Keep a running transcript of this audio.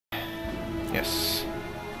Yes.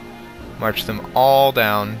 March them all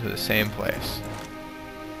down to the same place.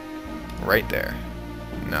 Right there.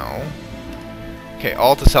 No. Okay,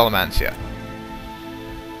 all to Salamancia.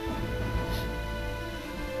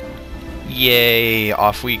 Yay,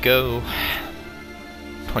 off we go.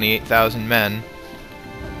 28,000 men.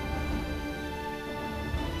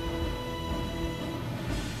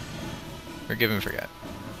 Forgive and forget.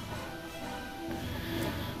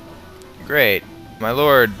 Great. My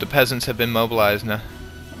lord, the peasants have been mobilized now.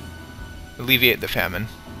 Alleviate the famine.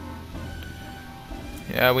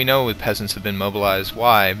 Yeah, we know the peasants have been mobilized.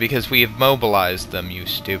 Why? Because we have mobilized them, you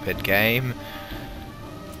stupid game.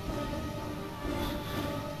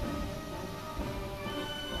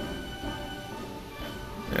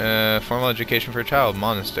 Formal education for a child,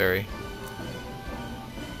 monastery.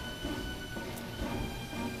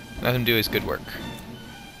 Let him do his good work.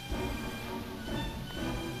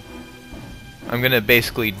 I'm gonna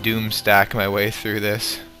basically doom stack my way through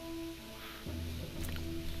this.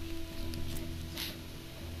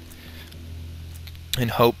 In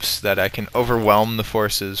hopes that I can overwhelm the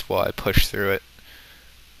forces while I push through it.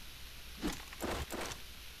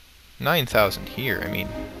 9,000 here, I mean.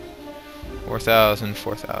 4,000,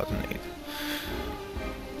 4,000, 8.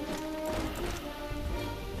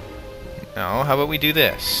 No, how about we do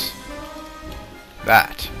this?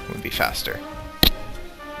 That would be faster.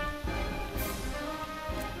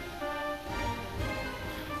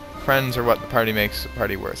 Friends are what the party makes the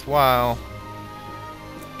party worthwhile.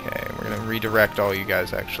 Okay, we're gonna redirect all you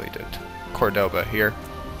guys actually to Cordoba here.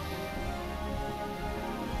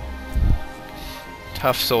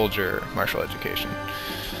 Tough soldier, martial education.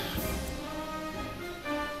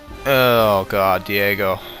 Oh god,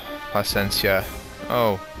 Diego. Placencia.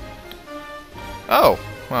 Oh. Oh!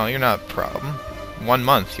 Well, you're not a problem. 1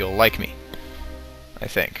 month, you'll like me. I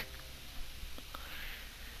think.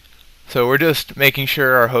 So we're just making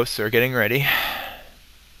sure our hosts are getting ready.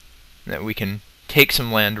 That we can take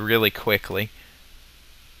some land really quickly.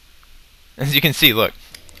 As you can see, look.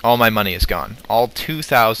 All my money is gone. All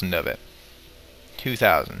 2,000 of it.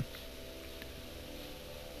 2,000.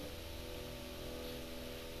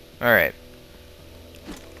 Alright.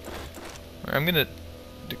 I'm gonna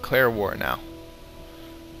declare war now.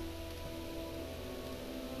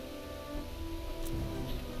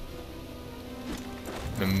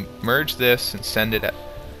 I'm gonna merge this and send it at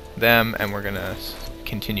them, and we're gonna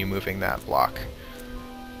continue moving that block.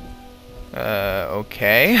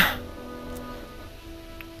 Okay.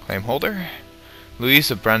 Claim holder.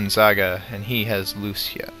 Luis of Branzaga, and he has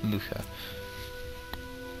Lucia.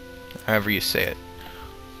 However you say it.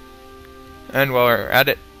 And while we're at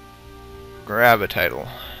it, grab a title.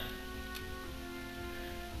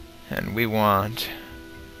 And we want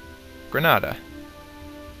Granada.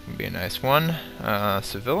 Would be a nice one.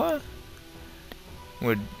 Sevilla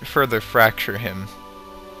would further fracture him.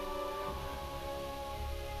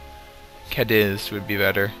 Cadiz would be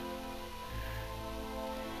better.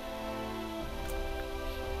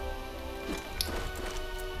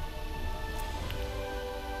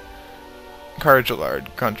 Encourage a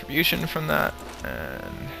large contribution from that,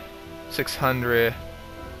 and 600,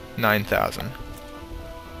 9,000.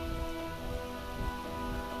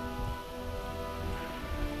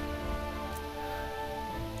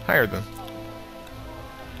 Hire them.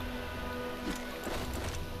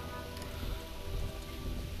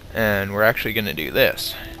 And we're actually going to do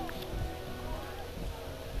this.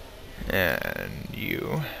 And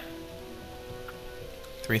you...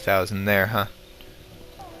 3,000 there, huh?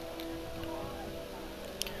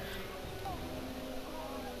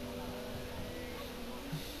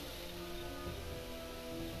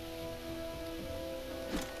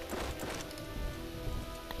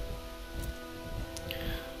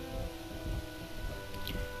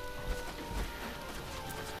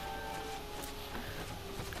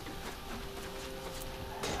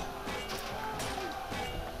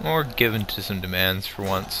 Or given to some demands for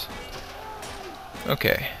once.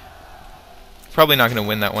 Okay. Probably not going to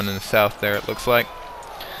win that one in the south there, it looks like.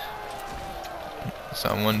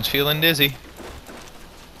 Someone's feeling dizzy.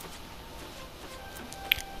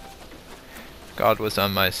 God was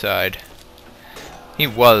on my side. He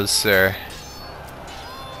was, sir.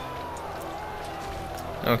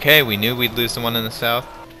 Okay, we knew we'd lose the one in the south.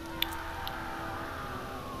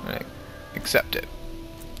 I accept it.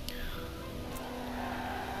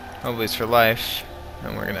 Always for life,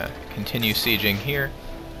 and we're gonna continue sieging here.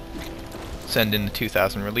 Send in the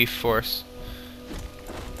 2,000 relief force.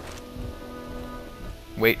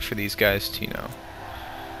 Wait for these guys to, you know,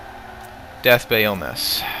 death by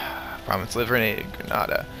illness. Province liberated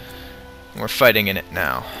Granada. And we're fighting in it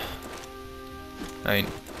now. I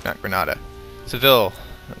mean, not Granada. Seville,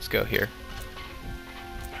 let's go here.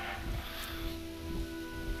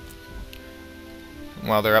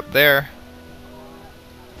 While they're up there,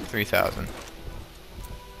 3,000.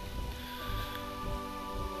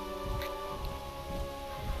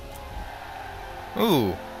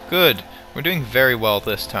 Ooh, good. We're doing very well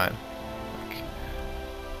this time. Like,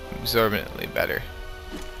 exorbitantly better.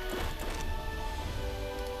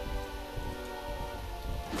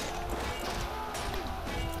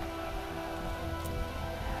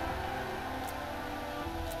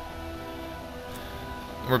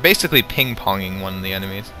 We're basically ping-ponging one of the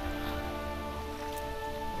enemies.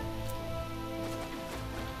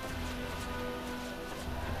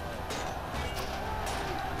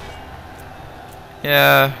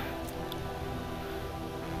 Yeah.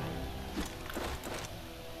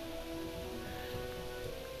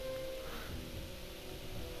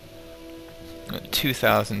 Got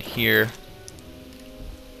 2,000 here.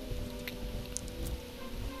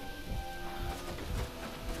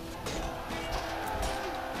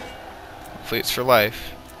 Hopefully it's for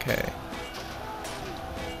life. Okay.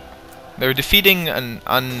 They're defeating an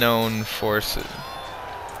unknown force.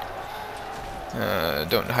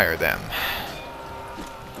 Don't hire them.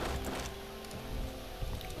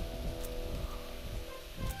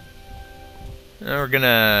 Now we're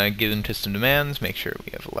gonna give them to some demands, make sure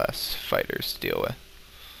we have less fighters to deal with.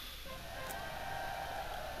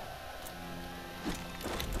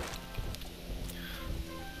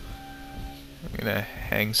 I'm gonna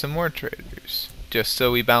hang some more traders, just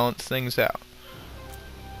so we balance things out.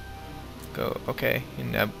 Go, okay,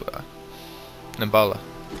 Nabala.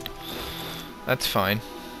 That's fine.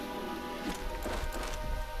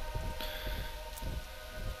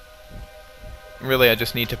 Really, I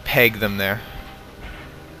just need to peg them there.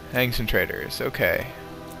 Hang some traders, okay.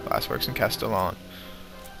 Glassworks in Castellon.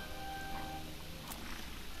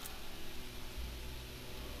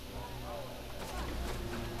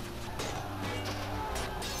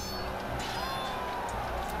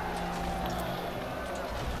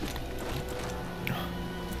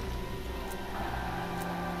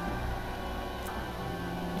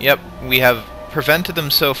 Yep, we have prevented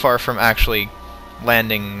them so far from actually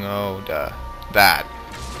landing. Oh, duh. That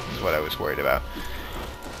is what I was worried about.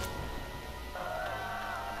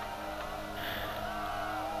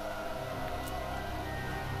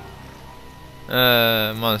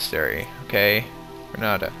 Monastery. Okay.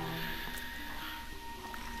 Granada.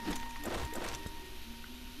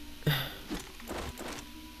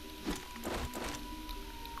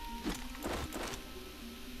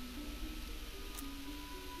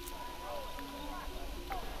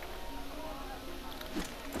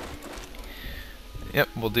 Yep,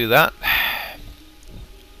 we'll do that.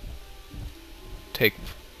 Take...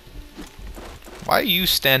 Why are you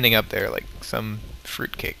standing up there like some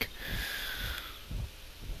fruitcake?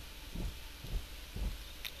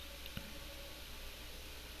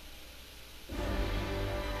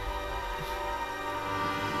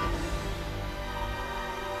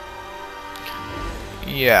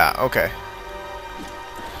 Yeah, okay.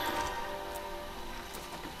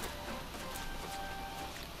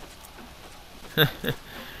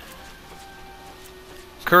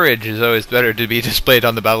 Courage is always better to be displayed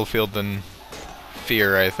on the battlefield than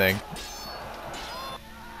fear, I think.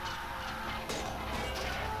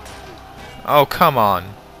 Oh, come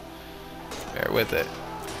on. Bear with it.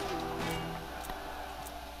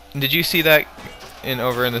 Did you see that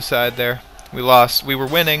over in the side there? We lost. We were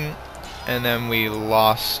winning, and then we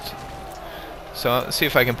lost. So let's see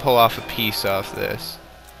if I can pull off a piece off this.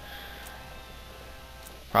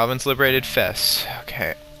 Province liberated Fes.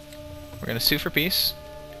 Okay. We're gonna sue for peace.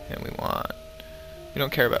 And we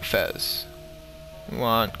don't care about Fez. We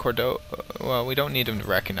want Cordoba. Well, we don't need him to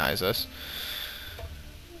recognize us.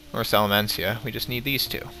 Or Salamancia. We just need these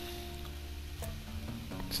two.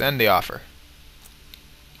 Send the offer.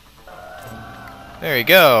 There you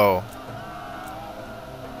go.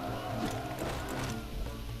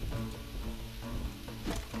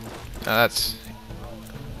 Now that's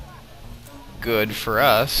good for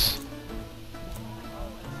us.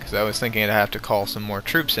 Because I was thinking I'd have to call some more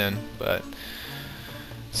troops in, but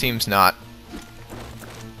seems not.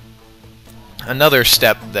 Another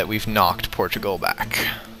step that we've knocked Portugal back.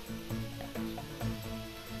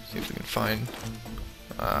 See if we can find...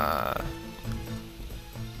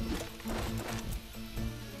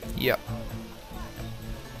 Yep.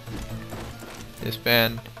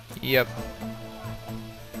 Disband. Yep.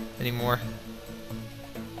 Any more?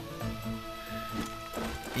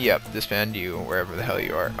 Yep, disband you, wherever the hell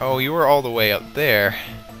you are. Oh, you were all the way up there.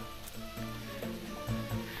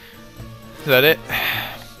 Is that it?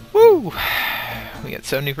 Woo! We got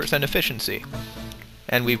at 70% efficiency.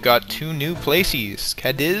 And we've got 2 new places,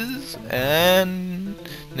 Cadiz and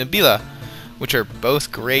Nabila, which are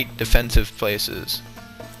both great defensive places.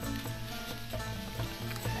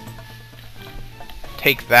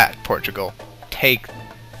 Take that, Portugal. Take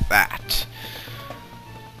that.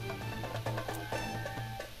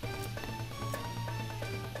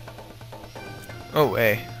 Oh,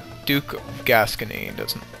 hey. Duke of Gascony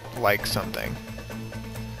doesn't like something.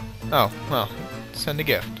 Oh, well, send a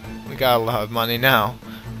gift. We got a lot of money now.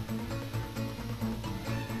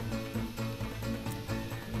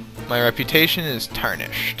 My reputation is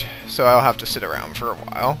tarnished, so I'll have to sit around for a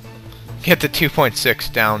while. Get the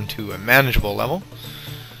 2.6 down to a manageable level.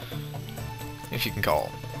 If you can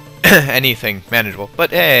call anything manageable.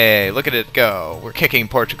 But hey, look at it go. We're kicking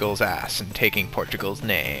Portugal's ass and taking Portugal's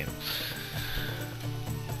name.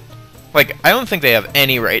 Like, I don't think they have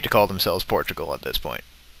any right to call themselves Portugal at this point.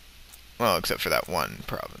 Well, except for that one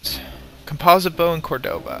province. Composite bow in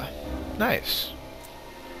Cordoba. Nice.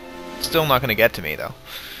 Still not going to get to me, though.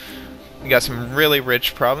 We got some really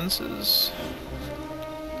rich provinces.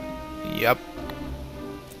 Yep.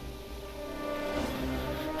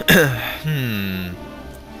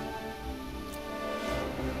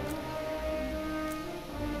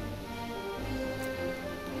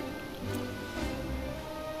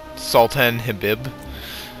 Sultan Habib.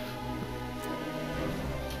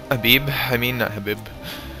 I mean not Habib.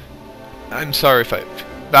 I'm sorry if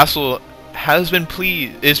Vassal has been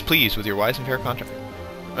pleased with your wise and fair contract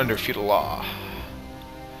under feudal law.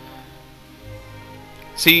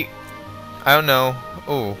 See, I don't know.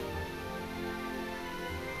 Oh.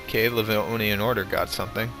 Okay, Livonian Order got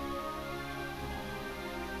something.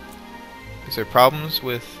 Is there problems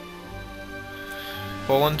with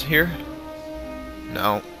Poland here?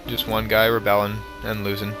 No, just one guy rebelling and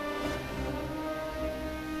losing.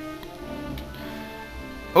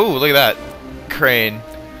 Oh, look at that crane.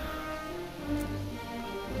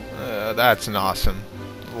 That's an awesome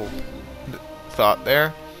little thought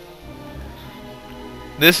there.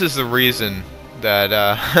 This is the reason that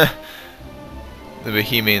the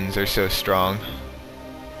Bohemians are so strong.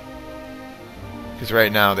 Because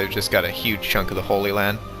right now they've just got a huge chunk of the Holy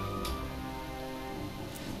Land.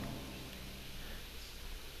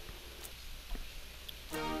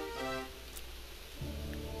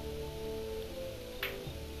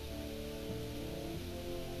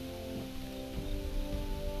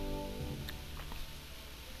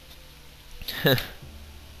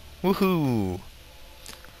 Woohoo!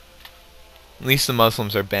 At least the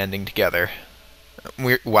Muslims are banding together.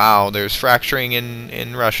 Wow, there's fracturing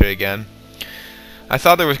in Russia again. I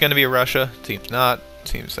thought there was going to be a Russia. Seems not.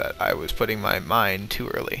 Seems that I was putting my mind too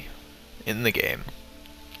early in the game.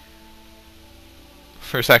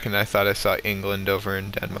 For a second I thought I saw England over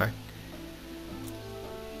in Denmark.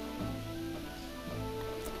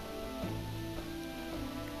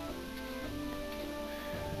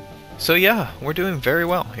 So yeah, we're doing very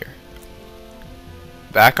well here.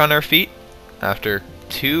 Back on our feet after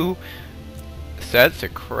 2 sets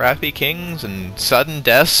of crappy kings and sudden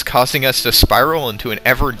deaths causing us to spiral into an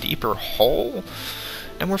ever deeper hole,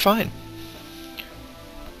 and we're fine.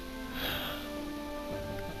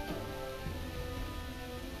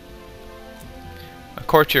 A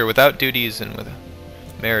courtier without duties and with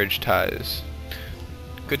marriage ties.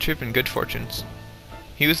 Good trip and good fortunes.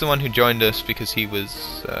 He was the one who joined us because he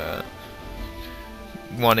was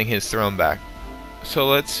wanting his throne back. So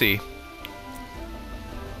let's see.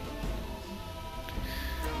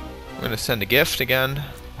 We're going to send a gift again.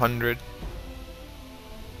 100.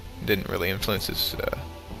 Didn't really influence his...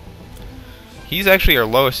 He's actually our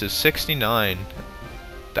lowest is 69.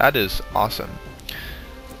 That is awesome.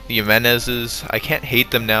 The Jimenezes, I can't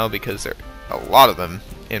hate them now because there are a lot of them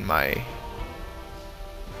in my...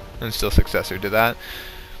 And still successor to that.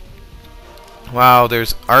 Wow,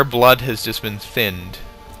 our blood has just been thinned.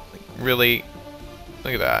 Like, really,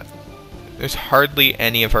 look at that. There's hardly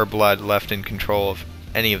any of our blood left in control of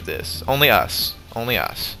any of this. Only us. Only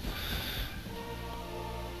us.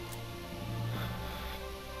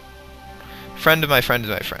 Friend of my friend is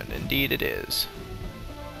my friend. Indeed it is.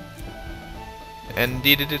 And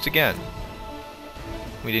indeed it is again.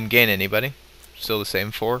 We didn't gain anybody. Still the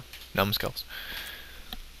same 4 numbskulls.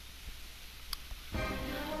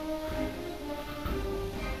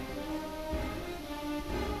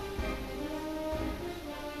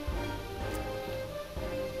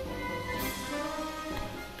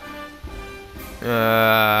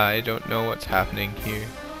 I don't know what's happening here.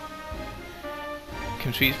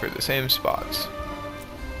 Compete for the same spots.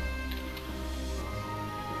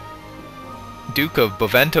 Duke of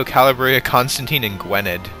Bovento, Calabria, Constantine, and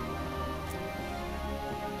Gwynedd.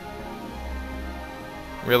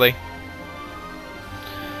 Really?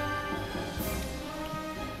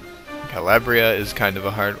 Calabria is kind of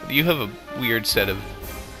a hard... You have a weird set of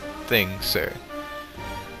things, sir.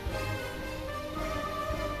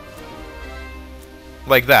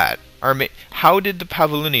 Like that. How did the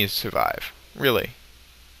Pavlonis survive? Really?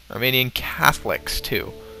 Armenian Catholics,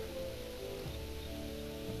 too.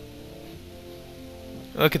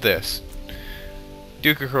 Look at this.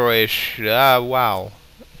 Duke of Croatia. Ah, wow.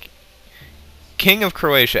 King of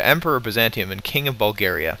Croatia, Emperor of Byzantium, and King of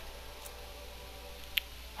Bulgaria.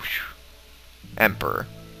 Emperor.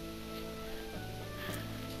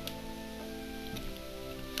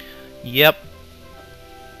 Yep.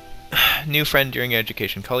 New friend during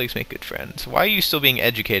education. Colleagues make good friends. Why are you still being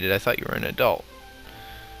educated? I thought you were an adult.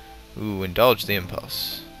 Ooh, indulge the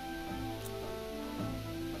impulse.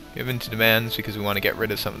 Given to demands because we want to get rid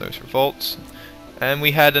of some of those revolts. And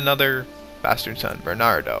we had another bastard son,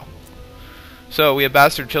 Bernardo. So we have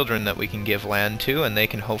bastard children that we can give land to, and they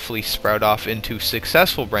can hopefully sprout off into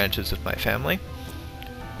successful branches of my family.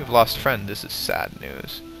 We've lost a friend. This is sad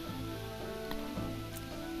news.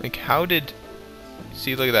 Like, how did...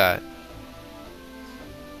 See, look at that.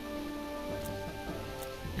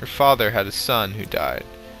 Your father had a son who died,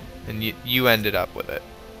 and you ended up with it.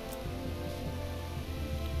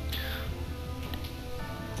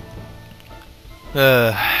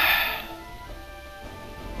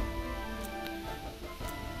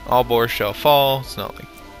 All boars shall fall. It's not like...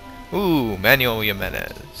 Ooh, Manuel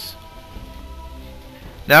Jimenez.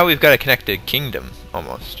 Now we've got a connected kingdom,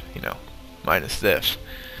 almost, you know, minus this.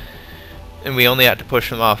 And we only had to push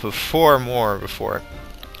them off of 4 more before...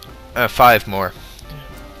 5 more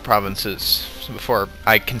provinces before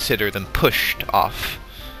I consider them pushed off.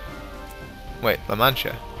 Wait, La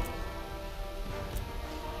Mancha.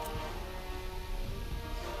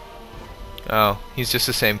 Oh, he's just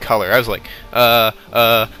the same color. I was like,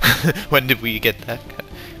 when did we get that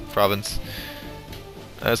province?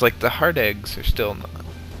 I was like, the hard eggs are still not.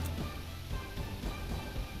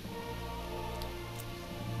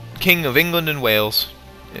 King of England and Wales.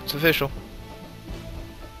 It's official.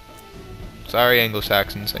 Sorry,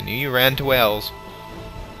 Anglo-Saxons. I knew you ran to Wales.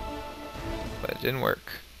 But it didn't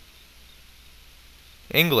work.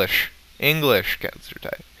 English. English cats are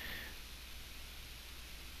tight.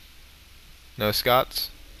 No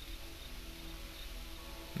Scots?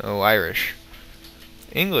 No Irish.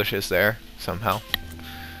 English is there, somehow.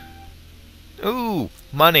 Ooh!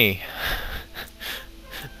 Money!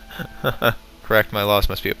 Correct, my laws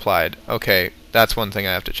must be applied. Okay, that's one thing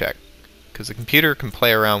I have to check. Because the computer can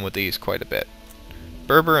play around with these quite a bit.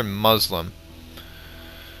 Berber and Muslim.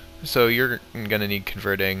 So you're gonna need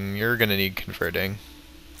converting. You're gonna need converting.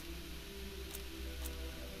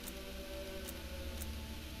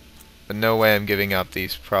 But no way I'm giving up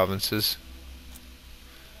these provinces.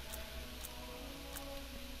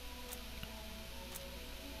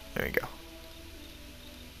 There we go.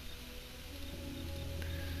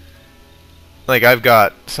 Like, I've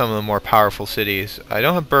got some of the more powerful cities. I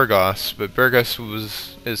don't have Burgos, but Burgos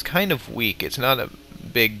is kind of weak. It's not a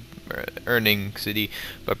big earning city,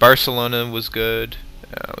 but Barcelona was good.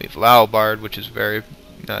 We have Lalbard, which is very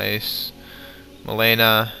nice.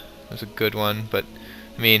 Milena was a good one, but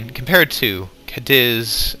I mean, compared to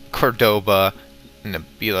Cadiz, Cordoba,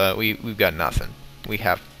 Nabila, we've got nothing. We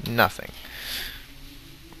have nothing.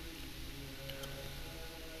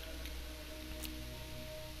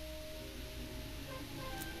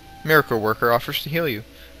 Miracle Worker offers to heal you.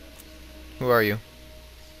 Who are you?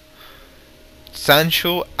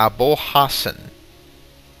 Sancho Abo Hassan.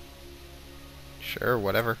 Sure,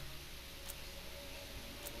 whatever.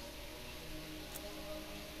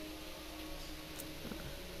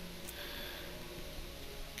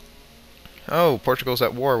 Oh, Portugal's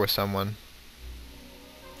at war with someone.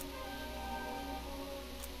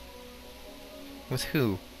 With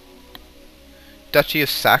who? Duchy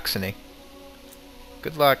of Saxony.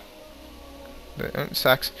 Good luck.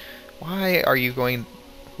 Why are you going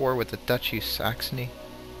war with the Duchy of Saxony?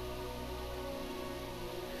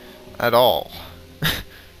 At all.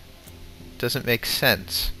 Doesn't make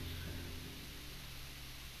sense.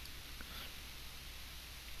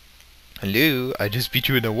 Hello, I just beat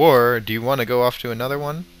you in a war. Do you want to go off to another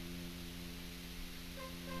one?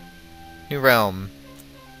 New realm.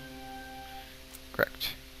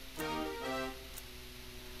 Correct.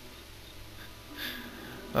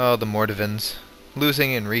 Oh, the Mordovans.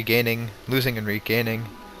 Losing and regaining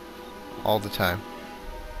all the time.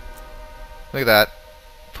 Look at that.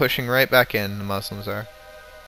 Pushing right back in, the Muslims are.